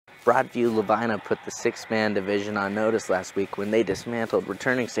Broadview-Lavina put the six-man division on notice last week when they dismantled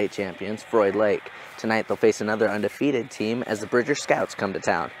returning state champions Floyd Lake. Tonight they'll face another undefeated team as the Bridger Scouts come to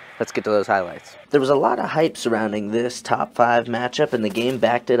town. Let's get to those highlights. There was a lot of hype surrounding this top 5 matchup, and the game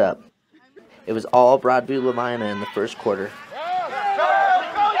backed it up. It was all Broadview-Lavina in the first quarter.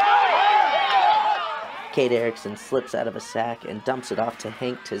 Kate Erickson slips out of a sack and dumps it off to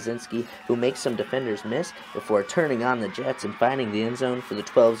Hank Tazinski, who makes some defenders miss before turning on the Jets and finding the end zone for the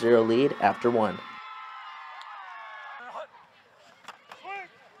 12-0 lead after 1.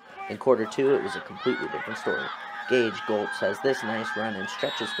 In quarter 2, it was a completely different story. Gage Goltz has this nice run and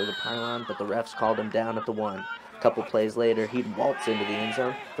stretches for the pylon, but the refs called him down at the 1. A couple plays later, he'd waltz into the end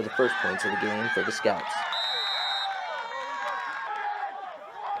zone for the first points of the game for the Scouts.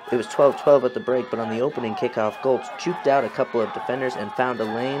 It was 12-12 at the break, but on the opening kickoff, Goltz juked out a couple of defenders and found a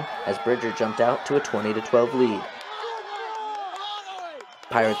lane as Bridger jumped out to a 20-12 lead.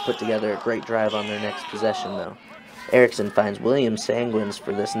 Pirates put together a great drive on their next possession, though. Erickson finds William Sanguins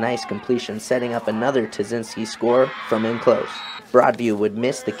for this nice completion, setting up another Tazinski score from in close. Broadview would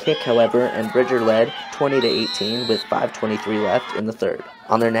miss the kick, however, and Bridger led 20-18 with 5:23 left in the third.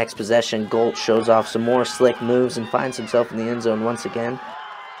 On their next possession, Goltz shows off some more slick moves and finds himself in the end zone once again.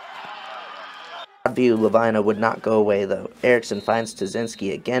 Broadview-Lavina would not go away, though. Erickson finds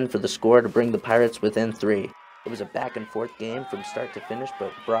Tazinski again for the score to bring the Pirates within 3. It was a back-and-forth game from start to finish,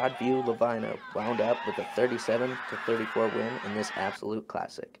 but Broadview-Lavina wound up with a 37-34 win in this absolute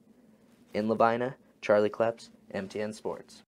classic. In Lavina, Charlie Kleps, MTN Sports.